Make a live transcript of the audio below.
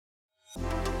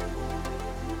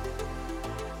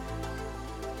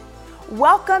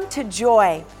Welcome to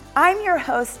Joy. I'm your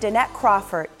host, Danette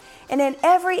Crawford, and in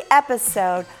every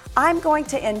episode, I'm going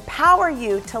to empower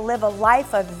you to live a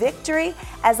life of victory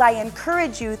as I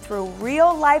encourage you through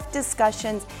real-life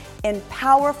discussions in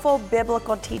powerful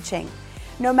biblical teaching.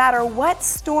 No matter what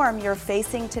storm you're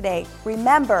facing today,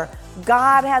 remember,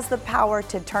 God has the power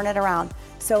to turn it around.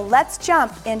 So let's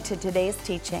jump into today's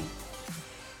teaching.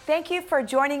 Thank you for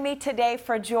joining me today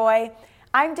for Joy.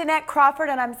 I'm Danette Crawford,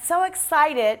 and I'm so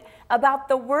excited about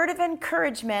the word of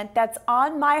encouragement that's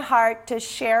on my heart to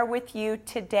share with you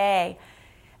today.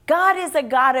 God is a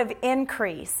God of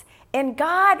increase, and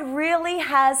God really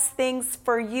has things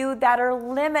for you that are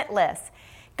limitless.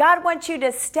 God wants you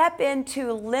to step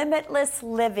into limitless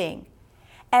living.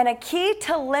 And a key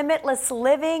to limitless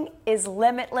living is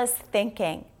limitless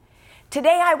thinking.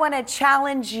 Today, I want to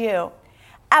challenge you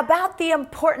about the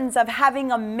importance of having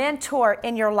a mentor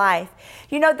in your life.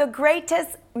 You know, the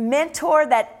greatest mentor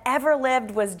that ever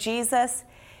lived was Jesus.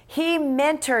 He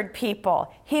mentored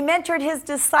people. He mentored his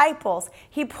disciples.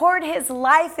 He poured his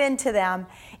life into them.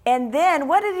 And then,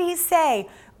 what did he say?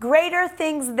 Greater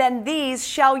things than these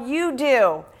shall you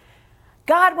do.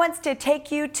 God wants to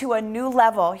take you to a new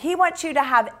level. He wants you to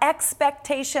have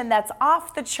expectation that's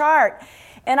off the chart.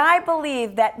 And I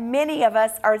believe that many of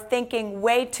us are thinking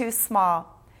way too small.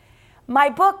 My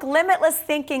book, Limitless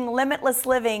Thinking, Limitless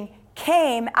Living,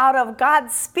 came out of God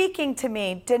speaking to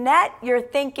me. Danette, you're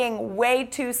thinking way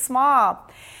too small.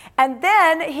 And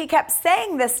then he kept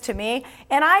saying this to me,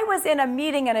 and I was in a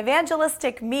meeting, an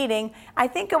evangelistic meeting, I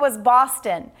think it was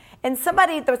Boston, and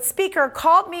the speaker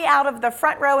called me out of the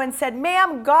front row and said,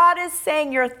 "Ma'am, God is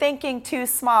saying you're thinking too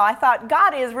small." I thought,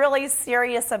 God is really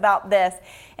serious about this.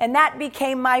 And that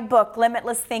became my book,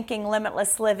 Limitless Thinking,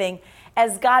 Limitless Living,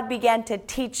 as God began to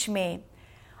teach me.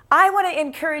 I want to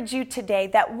encourage you today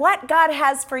that what God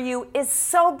has for you is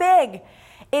so big.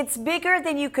 It's bigger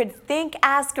than you could think,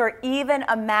 ask, or even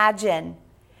imagine.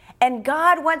 And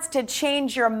God wants to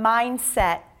change your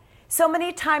mindset. So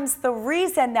many times the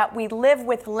reason that we live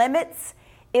with limits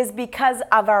is because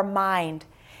of our mind.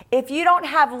 If you don't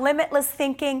have limitless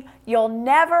thinking, you'll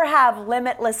never have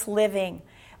limitless living.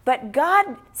 But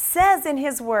God says in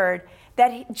his word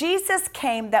that Jesus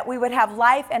came that we would have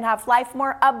life and have life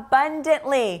more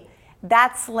abundantly.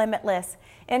 That's limitless.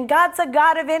 And God's a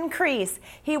God of increase.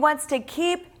 He wants to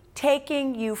keep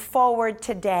taking you forward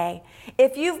today.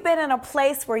 If you've been in a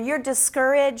place where you're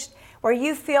discouraged, where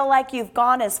you feel like you've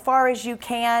gone as far as you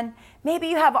can, maybe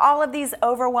you have all of these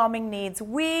overwhelming needs,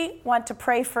 we want to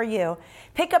pray for you.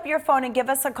 Pick up your phone and give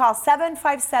us a call,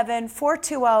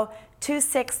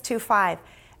 757-420-2625.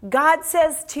 God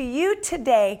says to you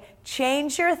today,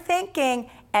 change your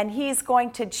thinking, and he's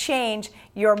going to change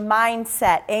your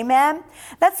mindset. Amen?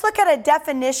 Let's look at a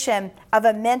definition of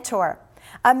a mentor.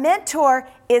 A mentor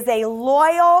is a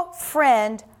loyal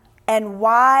friend and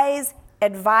wise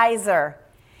advisor.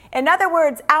 In other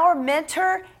words, our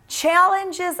mentor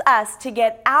challenges us to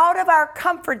get out of our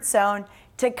comfort zone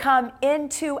to come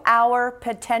into our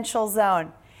potential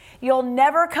zone. You'll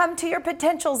never come to your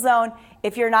potential zone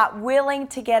if you're not willing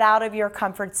to get out of your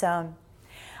comfort zone.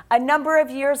 A number of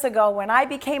years ago, when I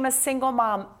became a single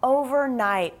mom,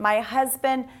 overnight, my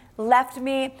husband left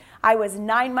me. I was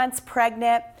 9 months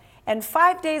pregnant, and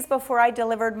 5 days before I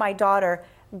delivered my daughter,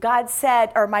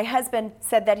 my husband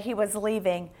said that he was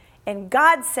leaving. And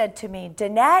God said to me,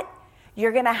 Danette,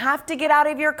 you're going to have to get out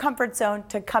of your comfort zone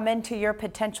to come into your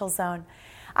potential zone.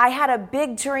 I had a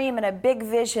big dream and a big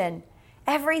vision.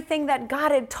 Everything that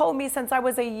God had told me since I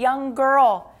was a young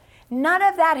girl, none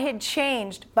of that had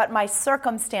changed, but my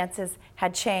circumstances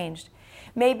had changed.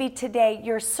 Maybe today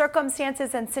your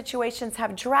circumstances and situations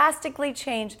have drastically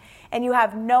changed and you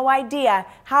have no idea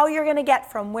how you're going to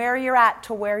get from where you're at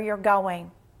to where you're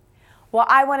going. Well,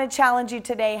 I want to challenge you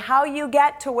today. How you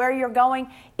get to where you're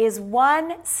going is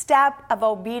one step of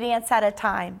obedience at a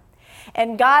time.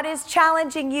 And God is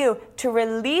challenging you to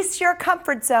release your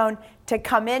comfort zone to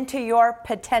come into your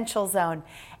potential zone.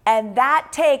 And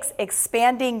that takes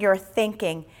expanding your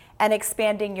thinking and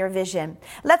expanding your vision.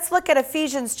 Let's look at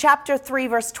Ephesians chapter 3,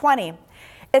 verse 20.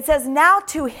 It says, "Now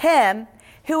to him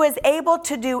who is able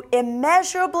to do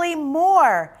immeasurably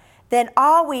more than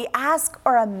all we ask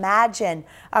or imagine,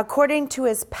 according to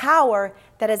his power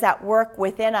that is at work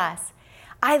within us."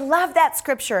 I love that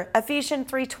scripture,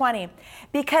 Ephesians 3:20,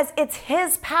 because it's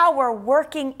his power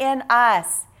working in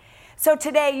us. So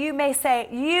today you may say,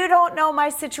 you don't know my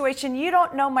situation, you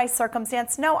don't know my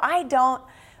circumstance. No, I don't.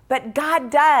 but God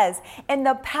does. And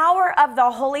the power of the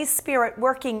Holy Spirit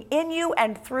working in you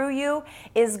and through you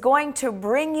is going to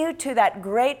bring you to that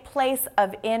great place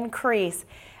of increase.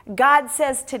 God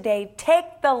says today,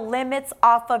 take the limits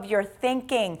off of your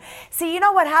thinking. See, you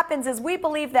know what happens is we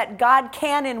believe that God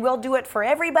can and will do it for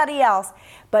everybody else,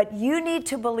 but you need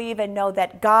to believe and know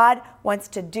that God wants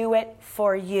to do it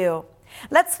for you.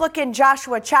 Let's look in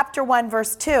Joshua chapter 1,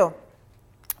 verse 2.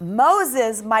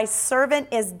 Moses, my servant,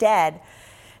 is dead.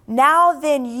 Now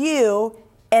then you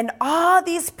and all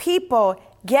these people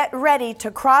get ready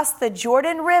to cross the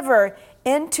Jordan River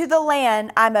into the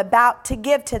land I'm about to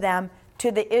give to them,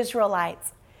 to the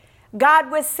Israelites. God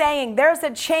was saying, there's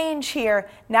a change here.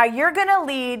 Now you're going to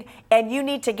lead and you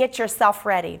need to get yourself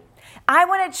ready. I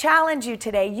want to challenge you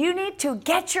today. You need to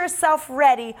get yourself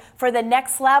ready for the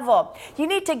next level. You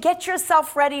need to get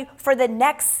yourself ready for the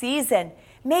next season.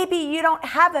 Maybe you don't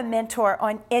have a mentor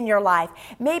in your life.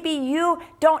 Maybe you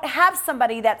don't have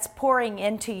somebody that's pouring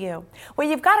into you. Well,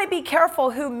 you've got to be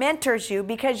careful who mentors you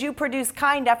because you produce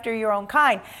kind after your own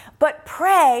kind. But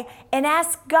pray and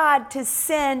ask God to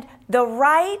send the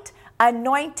right,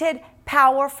 anointed,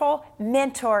 powerful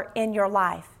mentor in your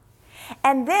life.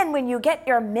 And then when you get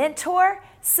your mentor,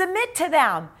 submit to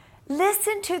them.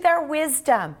 Listen to their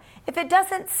wisdom. If it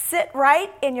doesn't sit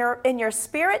right in your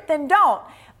spirit, then don't.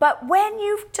 But when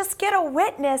you just get a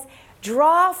witness,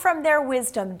 draw from their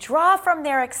wisdom, draw from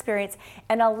their experience,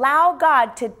 and allow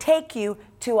God to take you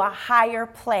to a higher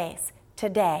place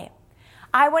today.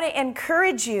 I want to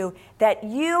encourage you that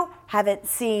you haven't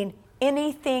seen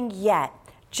anything yet,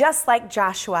 just like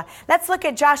Joshua. Let's look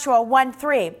at Joshua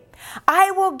 1:3. I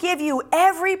will give you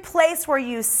every place where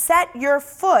you set your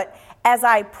foot as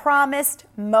I promised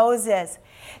Moses.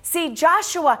 See,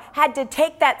 Joshua had to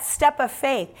take that step of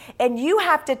faith, and you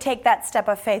have to take that step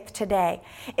of faith today.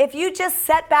 If you just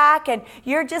sit back and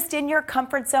you're just in your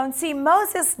comfort zone, see,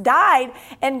 Moses died,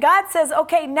 and God says,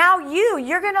 okay, now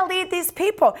you're going to lead these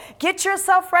people. Get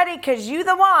yourself ready because you're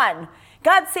the one.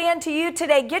 God's saying to you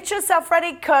today, get yourself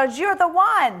ready because you're the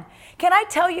one. Can I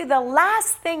tell you, the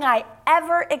last thing I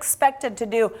ever expected to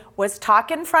do was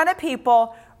talk in front of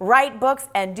people, write books,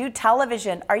 and do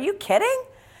television. Are you kidding?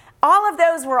 All of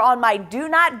those were on my do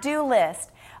not do list.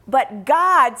 But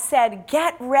God said,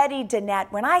 get ready,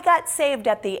 Danette. When I got saved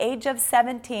at the age of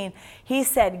 17, He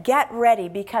said, get ready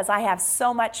because I have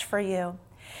so much for you.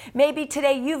 Maybe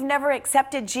today you've never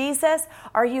accepted Jesus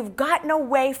or you've gotten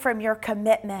away from your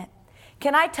commitment.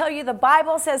 Can I tell you, the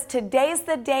Bible says today's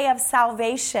the day of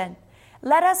salvation.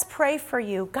 Let us pray for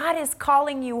you. God is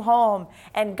calling you home,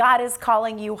 and God is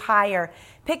calling you higher.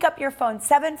 Pick up your phone,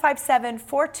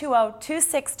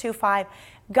 757-420-2625.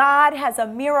 God has a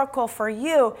miracle for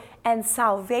you, and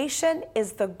salvation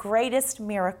is the greatest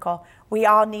miracle. We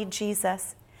all need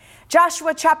Jesus.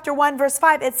 Joshua chapter 1, verse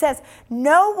 5, it says,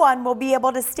 no one will be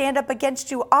able to stand up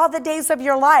against you all the days of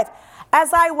your life.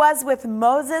 As I was with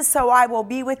Moses, so I will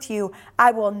be with you.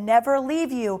 I will never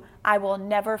leave you. I will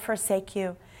never forsake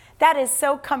you. That is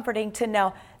so comforting to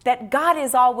know that God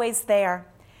is always there.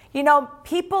 You know,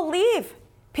 people leave.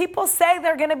 People say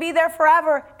they're going to be there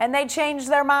forever, and they change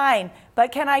their mind.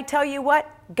 But can I tell you what?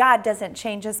 God doesn't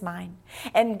change His mind.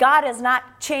 And God has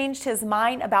not changed His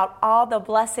mind about all the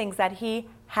blessings that He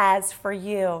has for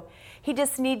you. He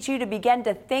just needs you to begin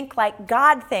to think like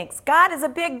God thinks. God is a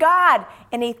big God,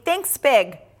 and He thinks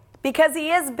big because He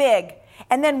is big.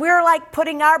 And then we're like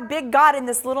putting our big God in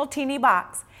this little teeny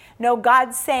box. No,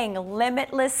 God's saying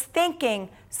limitless thinking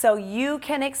so you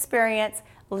can experience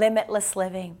limitless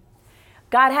living.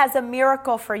 God has a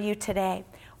miracle for you today.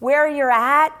 Where you're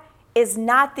at is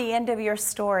not the end of your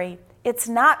story. It's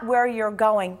not where you're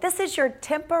going. This is your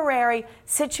temporary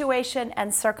situation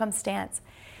and circumstance.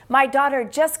 My daughter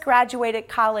just graduated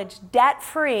college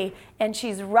debt-free, and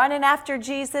she's running after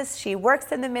Jesus. She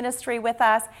works in the ministry with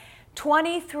us.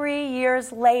 23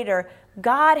 years later,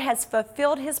 God has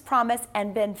fulfilled His promise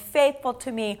and been faithful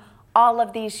to me all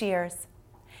of these years.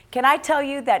 Can I tell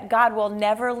you that God will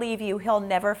never leave you? He'll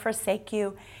never forsake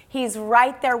you. He's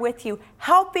right there with you,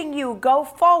 helping you go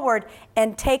forward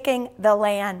and taking the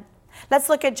land. Let's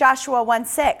look at Joshua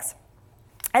 1:6.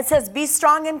 It says, be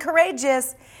strong and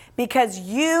courageous because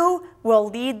you will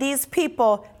lead these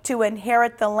people to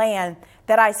inherit the land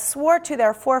that I swore to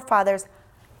their forefathers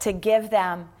to give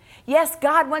them. Yes,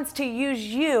 God wants to use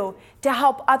you to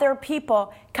help other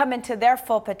people come into their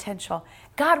full potential.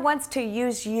 God wants to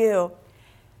use you.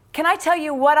 Can I tell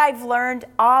you what I've learned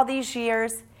all these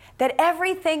years? That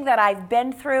everything that I've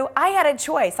been through, I had a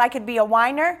choice. I could be a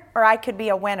whiner or I could be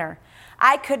a winner.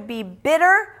 I could be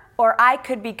bitter or I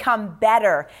could become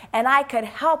better. And I could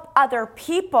help other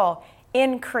people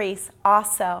increase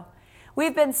also.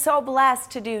 We've been so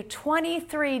blessed to do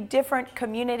 23 different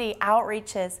community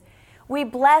outreaches. We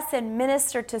bless and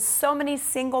minister to so many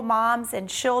single moms and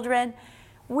children.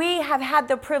 We have had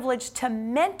the privilege to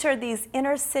mentor these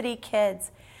inner city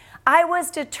kids. I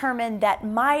was determined that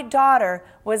my daughter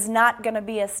was not going to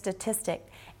be a statistic.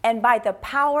 And by the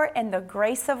power and the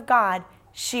grace of God,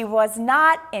 she was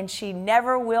not, and she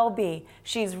never will be.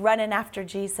 She's running after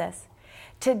Jesus.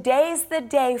 Today's the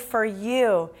day for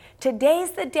you.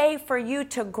 Today's the day for you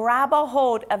to grab a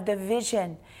hold of the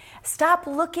vision. Stop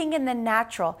looking in the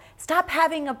natural. Stop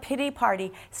having a pity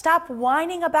party. Stop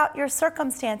whining about your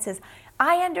circumstances.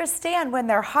 I understand when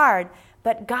they're hard,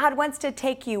 but God wants to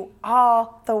take you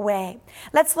all the way.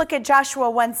 Let's look at Joshua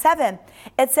 1:7.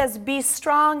 It says, "Be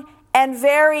strong and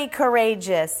very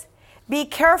courageous. Be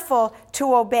careful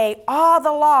to obey all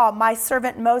the law my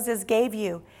servant Moses gave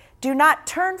you. Do not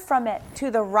turn from it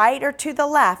to the right or to the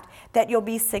left, that you'll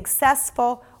be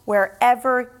successful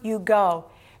wherever you go."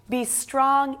 Be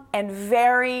strong and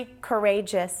very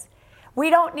courageous. We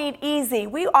don't need easy.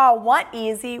 We all want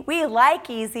easy. We like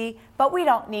easy, but we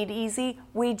don't need easy.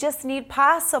 We just need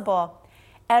possible.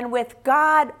 And with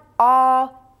God,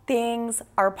 all things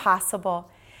are possible.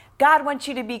 God wants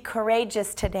you to be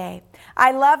courageous today.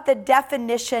 I love the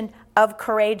definition of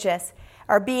courageous,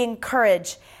 or being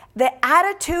courage. The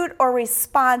attitude or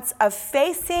response of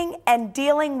facing and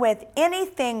dealing with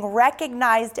anything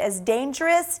recognized as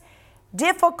dangerous,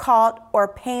 difficult, or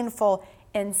painful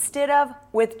instead of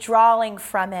withdrawing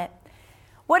from it.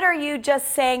 What are you just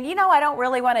saying? I don't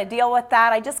really want to deal with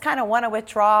that. I just kind of want to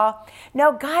withdraw.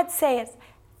 No, God says,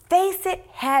 face it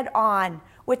head on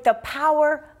with the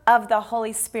power of the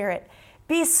Holy Spirit.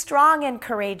 Be strong and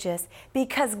courageous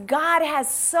because God has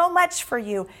so much for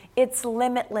you. It's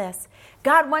limitless.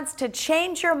 God wants to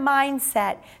change your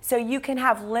mindset so you can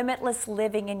have limitless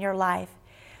living in your life.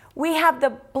 We have the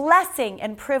blessing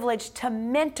and privilege to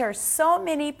mentor so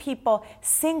many people,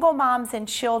 single moms and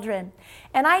children.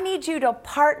 And I need you to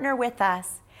partner with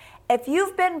us. If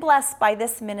you've been blessed by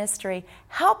this ministry,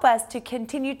 help us to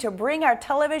continue to bring our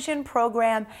television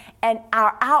program and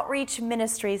our outreach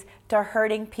ministries to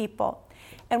hurting people.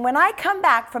 And when I come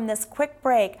back from this quick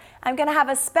break, I'm going to have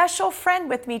a special friend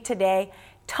with me today,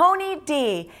 Tony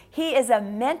D. He is a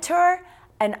mentor,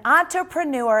 an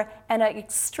entrepreneur, and an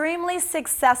extremely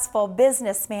successful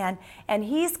businessman. And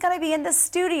he's going to be in the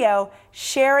studio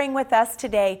sharing with us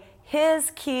today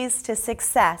his keys to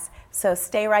success. So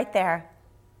stay right there.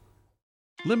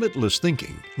 Limitless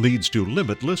thinking leads to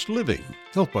limitless living.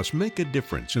 Help us make a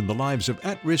difference in the lives of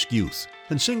at-risk youth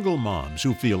and single moms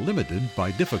who feel limited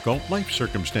by difficult life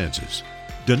circumstances.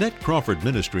 Danette Crawford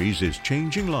Ministries is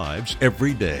changing lives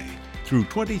every day through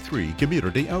 23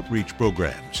 community outreach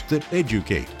programs that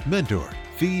educate, mentor,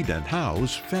 feed, and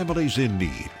house families in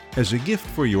need. As a gift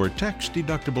for your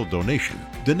tax-deductible donation,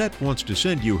 Danette wants to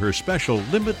send you her special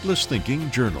Limitless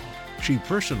Thinking Journal. She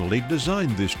personally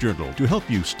designed this journal to help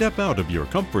you step out of your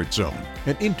comfort zone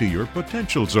and into your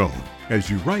potential zone as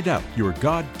you write out your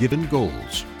God-given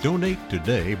goals. Donate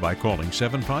today by calling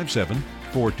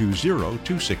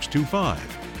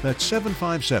 757-420-2625. That's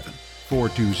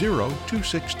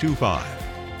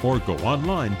 757-420-2625. Or go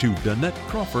online to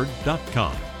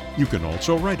DanetteCrawford.com. You can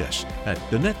also write us at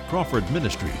Danette Crawford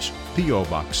Ministries, P.O.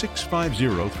 Box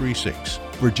 65036,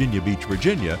 Virginia Beach,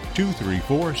 Virginia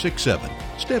 23467.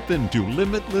 Step into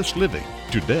limitless living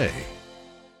today.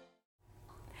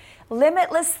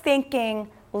 Limitless thinking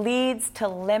leads to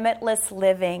limitless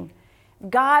living.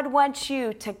 God wants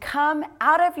you to come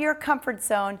out of your comfort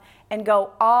zone and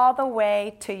go all the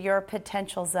way to your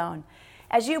potential zone.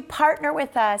 As you partner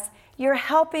with us, you're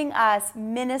helping us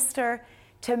minister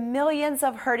to millions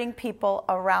of hurting people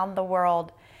around the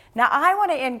world. Now, I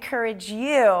want to encourage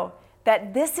you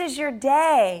that this is your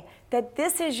day, that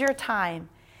this is your time.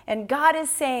 And God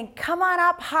is saying, come on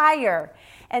up higher.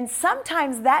 And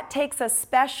sometimes that takes a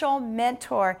special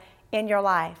mentor in your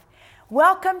life.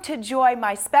 Welcome to Joy,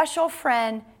 my special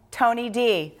friend, Tony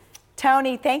D.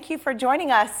 Tony, thank you for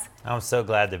joining us. I'm so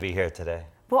glad to be here today.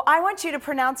 Well, I want you to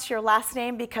pronounce your last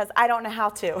name because I don't know how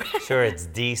to. Sure, it's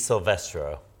Di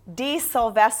Silvestro. Di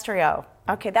Silvestro.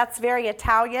 Okay, that's very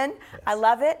Italian. Yes. I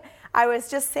love it. I was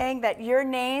just saying that your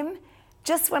name,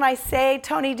 just when I say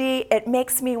Tony D, it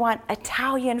makes me want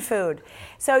Italian food.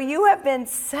 So you have been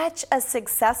such a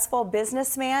successful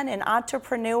businessman and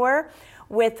entrepreneur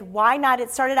with Why Not.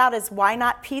 It started out as Why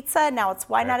Not Pizza, now it's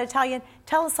Why Not Italian.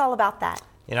 Tell us all about that.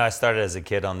 I started as a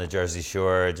kid on the Jersey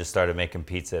Shore, just started making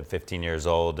pizza at 15 years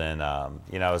old. And, I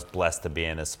was blessed to be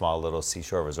in a small little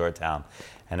seashore resort town.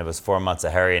 And it was 4 months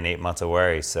of hurry and 8 months of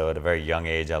worry. So at a very young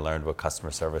age, I learned what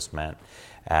customer service meant.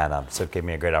 And so it gave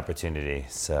me a great opportunity.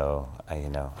 So, I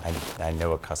know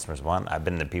what customers want. I've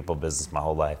been in the people business my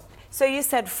whole life. So you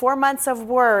said 4 months of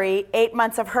worry, 8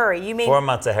 months of hurry. You mean 4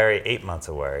 months of hurry, 8 months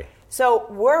of worry.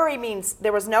 So worry means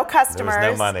there was no customers.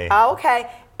 There was no money. Oh, okay.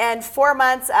 And 4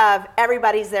 months of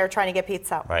everybody's there trying to get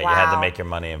pizza. Right. Wow. You had to make your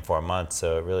money in 4 months.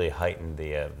 So it really heightened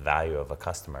the value of a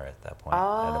customer at that point at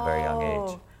a very young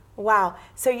age. Wow.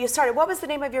 So you started, what was the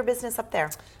name of your business up there?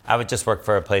 I would just work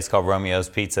for a place called Romeo's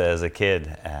Pizza as a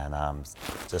kid, and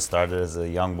just started as a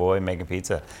young boy making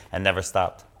pizza and never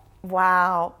stopped.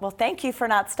 Wow. Well, thank you for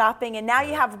not stopping. And now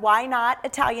you have Why Not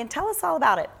Italian. Tell us all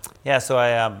about it. Yeah,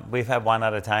 so we've had Why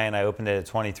Not Italian. I opened it at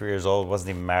 23 years old, wasn't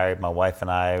even married. My wife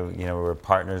and I, we were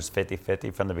partners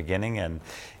 50-50 from the beginning. And,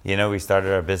 we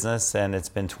started our business, and it's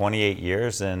been 28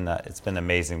 years, and it's been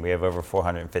amazing. We have over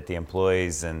 450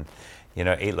 employees and,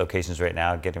 8 locations right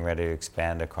now, getting ready to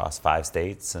expand across 5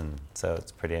 states. And so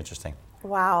it's pretty interesting.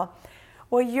 Wow.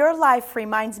 Well, your life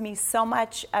reminds me so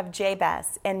much of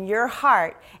Jabez and your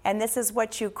heart, and this is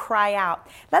what you cry out.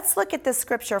 Let's look at this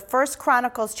scripture, 1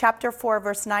 Chronicles chapter 4,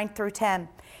 verse 9 through 10.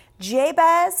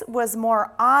 Jabez was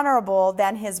more honorable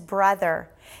than his brother.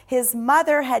 His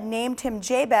mother had named him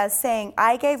Jabez, saying,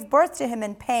 I gave birth to him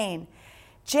in pain.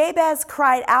 Jabez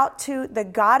cried out to the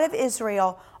God of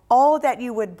Israel, oh, that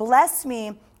you would bless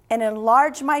me and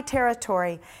enlarge my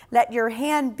territory. Let your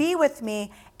hand be with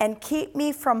me and keep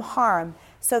me from harm,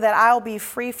 so that I'll be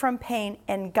free from pain.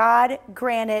 And God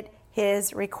granted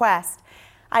his request.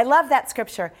 I love that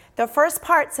scripture. The first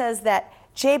part says that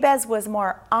Jabez was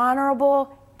more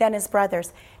honorable than his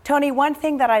brothers. Tony, one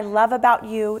thing that I love about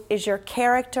you is your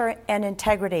character and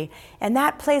integrity, and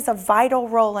that plays a vital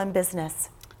role in business.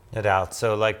 No doubt.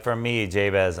 So like for me,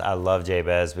 Jabez, I love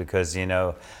Jabez because,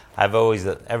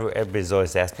 everybody's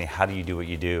always asked me, how do you do what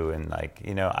you do? And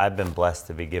I've been blessed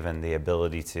to be given the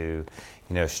ability to,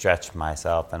 stretch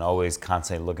myself and always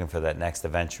constantly looking for that next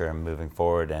adventure and moving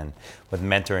forward. And with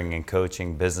mentoring and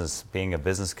coaching being a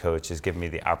business coach has given me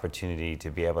the opportunity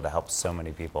to be able to help so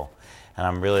many people. And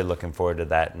I'm really looking forward to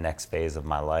that next phase of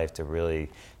my life to really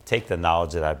take the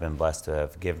knowledge that I've been blessed to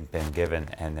have been given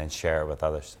and then share it with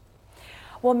others.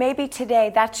 Well, maybe today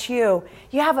that's you.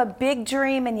 You have a big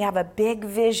dream and you have a big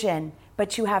vision,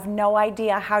 but you have no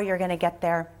idea how you're going to get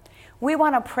there. We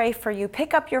want to pray for you.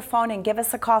 Pick up your phone and give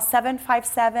us a call,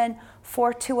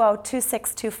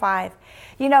 757-420-2625.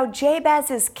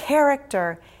 Jabez's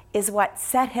character is what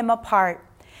set him apart.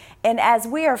 And as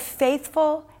we are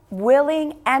faithful,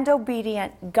 willing, and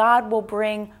obedient, God will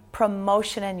bring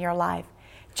promotion in your life.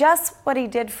 Just what he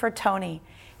did for Tony.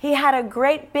 He had a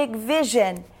great big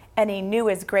vision, and he knew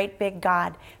his great big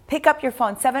God. Pick up your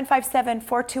phone,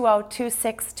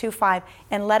 757-420-2625,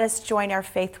 and let us join our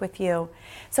faith with you.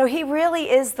 So he really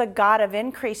is the God of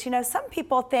increase. Some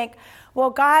people think, well,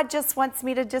 God just wants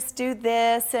me to just do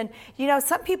this. And,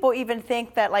 some people even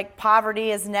think that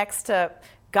poverty is next to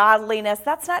godliness.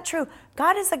 That's not true.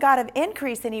 God is a God of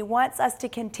increase, and he wants us to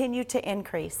continue to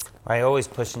increase. Right, always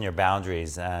pushing your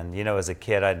boundaries. And, as a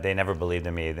kid, they never believed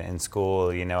in me. In school,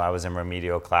 I was in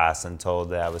remedial class and told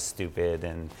that I was stupid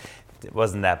and it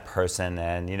wasn't that person.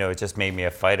 And, it just made me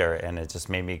a fighter, and it just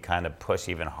made me kind of push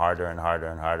even harder and harder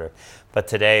and harder. But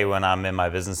today, when I'm in my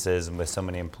businesses and with so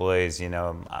many employees,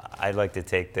 I like to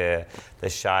take the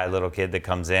shy little kid that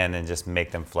comes in and just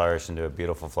make them flourish into a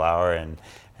beautiful flower.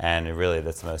 And really,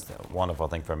 that's the most wonderful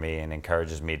thing for me and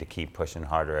encourages me to keep pushing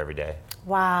harder every day.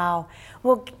 Wow.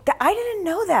 Well, I didn't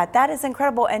know that. That is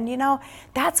incredible. And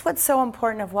that's what's so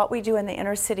important of what we do in the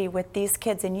inner city with these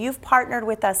kids. And you've partnered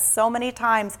with us so many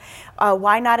times.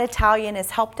 Why Not Italian has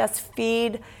helped us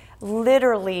feed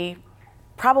literally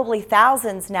probably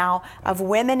thousands now of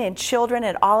women and children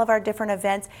at all of our different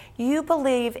events. You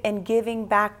believe in giving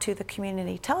back to the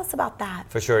community. Tell us about that.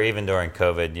 For sure, even during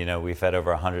COVID, we fed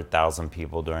over 100,000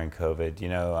 people during COVID.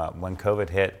 When COVID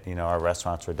hit, our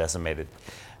restaurants were decimated.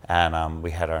 And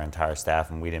we had our entire staff,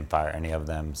 and we didn't fire any of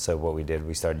them. So what we did,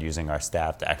 we started using our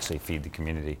staff to actually feed the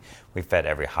community. We fed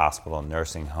every hospital,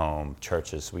 nursing home,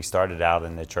 churches. We started out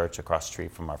in the church across the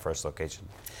street from our first location.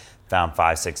 Found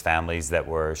 5-6 families that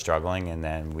were struggling, and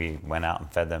then we went out and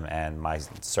fed them. And my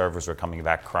servers were coming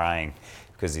back crying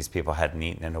because these people hadn't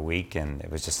eaten in a week, and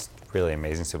it was just really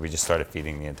amazing. So we just started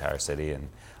feeding the entire city and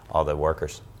all the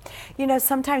workers.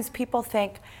 Sometimes people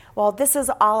think, well, this is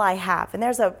all I have. And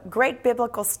there's a great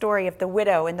biblical story of the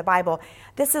widow in the Bible.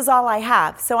 This is all I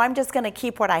have, so I'm just going to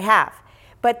keep what I have.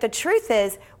 But the truth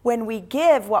is, when we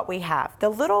give what we have, the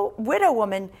little widow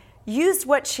woman used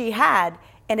what she had,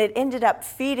 and it ended up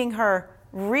feeding her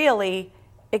really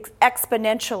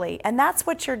exponentially. And that's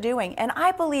what you're doing. And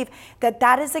I believe that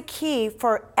that is a key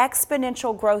for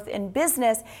exponential growth in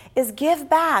business, is give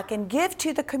back and give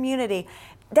to the community.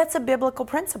 That's a biblical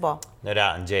principle. No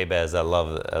doubt. And Jabez, I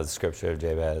love the scripture of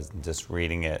Jabez, just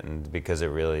reading it, and because it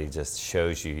really just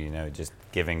shows you, just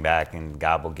giving back, and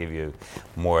God will give you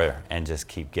more, and just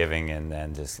keep giving, and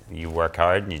then just you work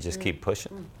hard and you just keep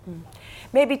pushing. Mm-hmm.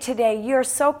 Maybe today you're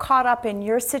so caught up in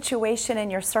your situation and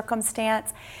your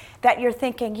circumstance that you're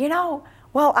thinking,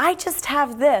 well, I just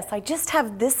have this. I just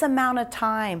have this amount of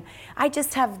time. I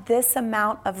just have this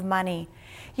amount of money.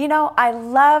 I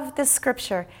love the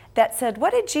scripture that said,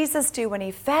 what did Jesus do when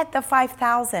he fed the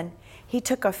 5,000? He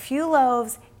took a few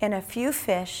loaves and a few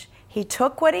fish. He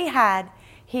took what he had.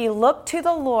 He looked to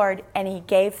the Lord and he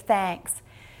gave thanks.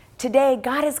 Today,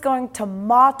 God is going to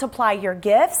multiply your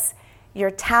gifts,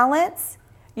 your talents,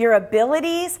 your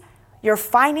abilities, your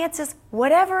finances,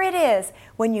 whatever it is,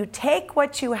 when you take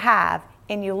what you have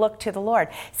and you look to the Lord.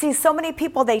 See, so many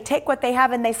people, they take what they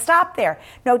have and they stop there.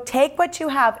 No, take what you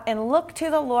have and look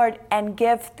to the Lord and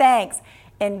give thanks.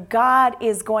 And God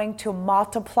is going to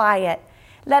multiply it.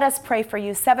 Let us pray for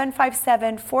you.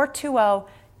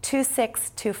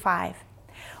 757-420-2625.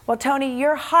 Well, Tony,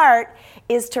 your heart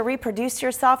is to reproduce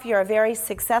yourself. You're a very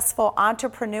successful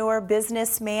entrepreneur,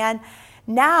 businessman.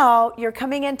 Now you're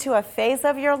coming into a phase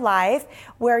of your life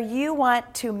where you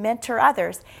want to mentor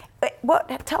others.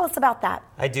 Tell us about that.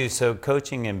 I do. So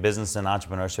coaching in business and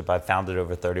entrepreneurship, I've founded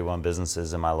over 31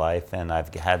 businesses in my life, and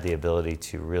I've had the ability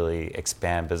to really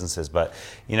expand businesses. But,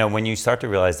 when you start to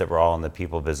realize that we're all in the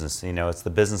people business, it's the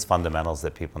business fundamentals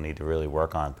that people need to really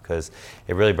work on, because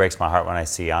it really breaks my heart when I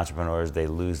see entrepreneurs, they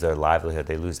lose their livelihood,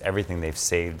 they lose everything they've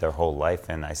saved their whole life,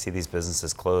 and I see these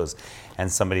businesses close,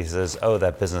 and somebody says, oh,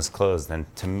 that business closed. And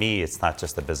to me, it's not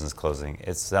just a business closing,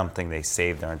 it's something they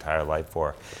saved their entire life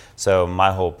for. So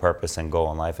my whole purpose and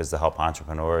goal in life is to help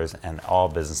entrepreneurs and all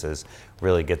businesses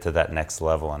really get to that next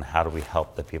level. And how do we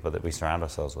help the people that we surround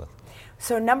ourselves with?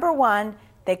 So number one,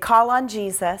 they call on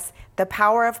Jesus, the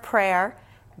power of prayer,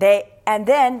 and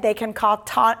then they can call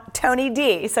Tony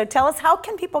D. So tell us, how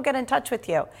can people get in touch with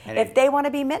you if they want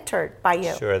to be mentored by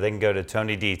you? Sure, they can go to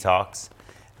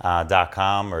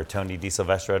TonyDTalks.com or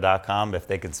TonyDSilvestro.com if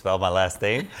they can spell my last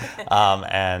name,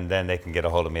 and then they can get a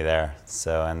hold of me there.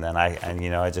 So, and then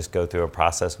I just go through a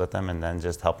process with them and then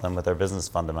just help them with their business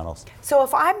fundamentals. So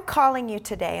if I'm calling you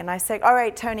today and I say, all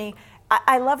right, Tony,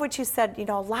 I love what you said.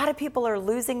 A lot of people are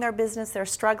losing their business, they're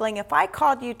struggling. If I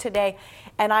called you today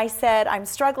and I said, I'm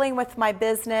struggling with my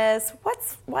business,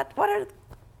 what are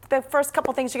the first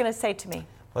couple things you're going to say to me?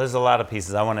 Well, there's a lot of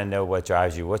pieces. I want to know what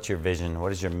drives you. What's your vision?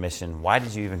 What is your mission? Why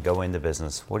did you even go into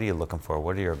business? What are you looking for?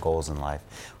 What are your goals in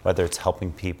life? Whether it's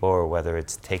helping people or whether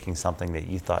it's taking something that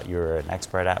you thought you were an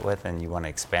expert at with and you want to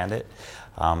expand it.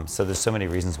 So there's so many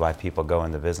reasons why people go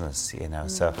into business,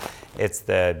 So it's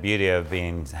the beauty of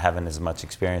having as much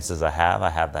experience as I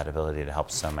have that ability to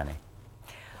help so many.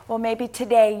 Well, maybe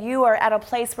today you are at a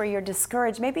place where you're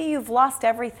discouraged. Maybe you've lost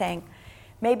everything.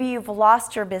 Maybe you've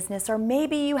lost your business, or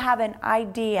maybe you have an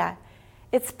idea.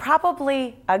 It's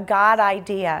probably a God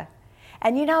idea.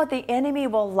 And the enemy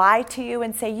will lie to you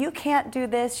and say, you can't do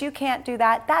this, you can't do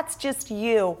that. That's just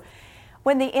you.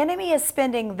 When the enemy is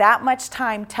spending that much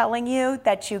time telling you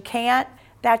that you can't,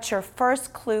 that's your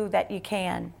first clue that you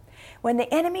can. When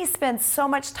the enemy spends so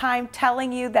much time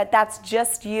telling you that that's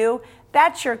just you,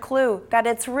 that's your clue that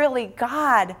it's really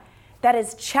God that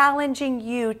is challenging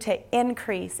you to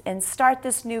increase and start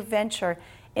this new venture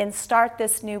and start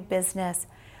this new business.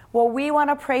 Well, we want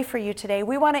to pray for you today.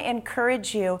 We want to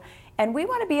encourage you, and we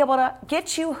want to be able to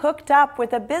get you hooked up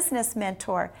with a business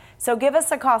mentor. So give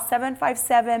us a call,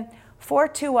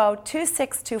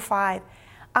 757-420-2625.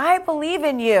 I believe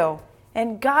in you,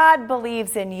 and God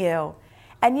believes in you.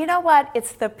 And you know what?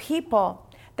 It's the people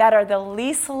that are the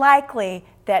least likely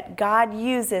that God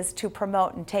uses to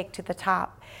promote and take to the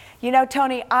top.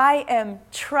 Tony, I am,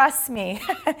 trust me,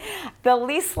 the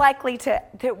least likely to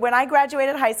when I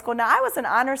graduated high school. Now, I was an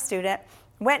honor student,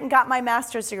 went and got my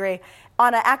master's degree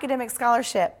on an academic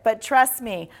scholarship. But trust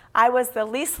me, I was the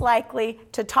least likely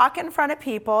to talk in front of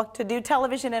people, to do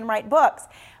television and write books.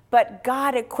 But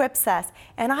God equips us.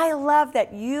 And I love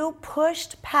that you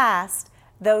pushed past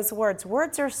those words.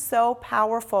 Words are so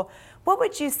powerful. What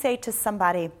would you say to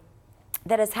somebody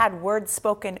that has had words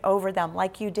spoken over them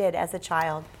like you did as a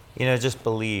child? Just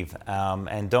believe,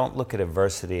 and don't look at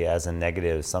adversity as a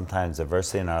negative. Sometimes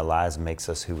adversity in our lives makes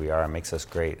us who we are, and makes us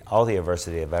great. All the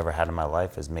adversity I've ever had in my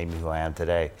life has made me who I am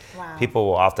today. Wow. People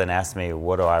will often ask me,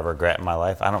 what do I regret in my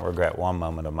life? I don't regret one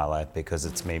moment of my life because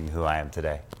it's made me who I am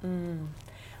today.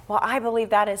 Well, I believe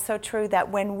that is so true, that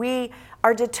when we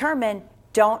are determined,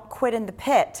 don't quit in the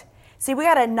pit. See, we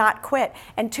got to not quit.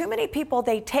 And too many people,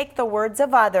 they take the words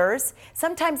of others.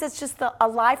 Sometimes it's just a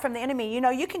lie from the enemy.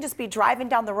 You can just be driving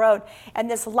down the road and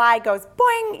this lie goes,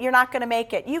 boing, you're not going to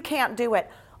make it. You can't do it.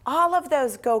 All of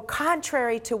those go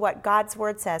contrary to what God's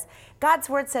word says. God's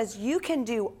word says you can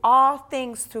do all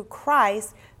things through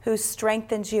Christ who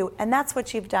strengthens you. And that's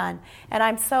what you've done. And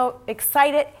I'm so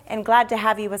excited and glad to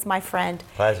have you as my friend.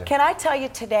 Pleasure. Can I tell you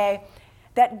today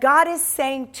that God is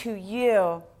saying to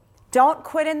you, don't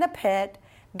quit in the pit.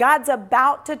 God's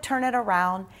about to turn it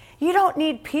around. You don't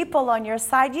need people on your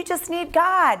side. You just need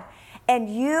God. And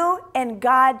you and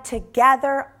God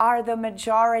together are the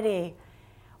majority.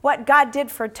 What God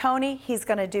did for Tony, He's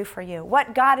going to do for you.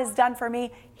 What God has done for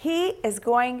me, He is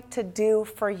going to do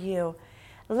for you.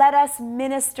 Let us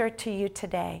minister to you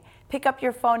today. Pick up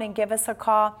your phone and give us a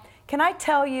call. Can I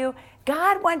tell you,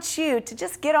 God wants you to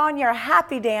just get on your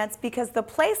happy dance, because the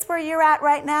place where you're at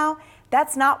right now,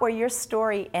 that's not where your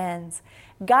story ends.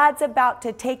 God's about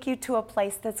to take you to a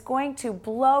place that's going to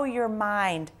blow your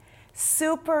mind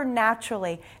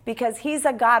supernaturally, because He's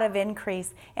a God of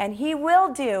increase, and He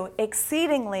will do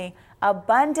exceedingly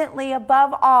abundantly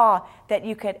above all that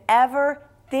you could ever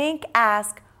think,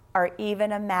 ask, or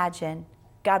even imagine.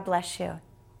 God bless you.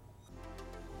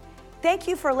 Thank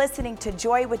you for listening to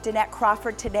Joy with Danette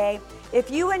Crawford today.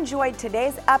 If you enjoyed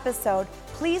today's episode,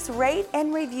 please rate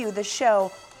and review the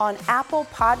show on Apple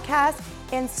Podcasts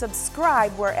and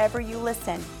subscribe wherever you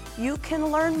listen. You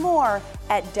can learn more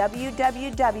at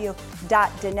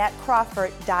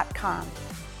www.DanetteCrawford.com.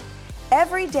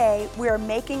 Every day, we are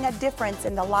making a difference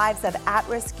in the lives of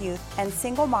at-risk youth and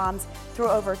single moms through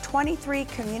over 23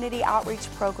 community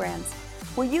outreach programs.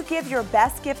 Will you give your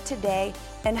best gift today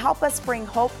and help us bring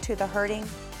hope to the hurting?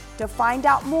 To find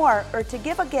out more or to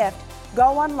give a gift,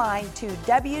 go online to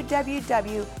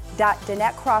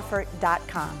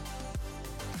www.DanetteCrawford.com.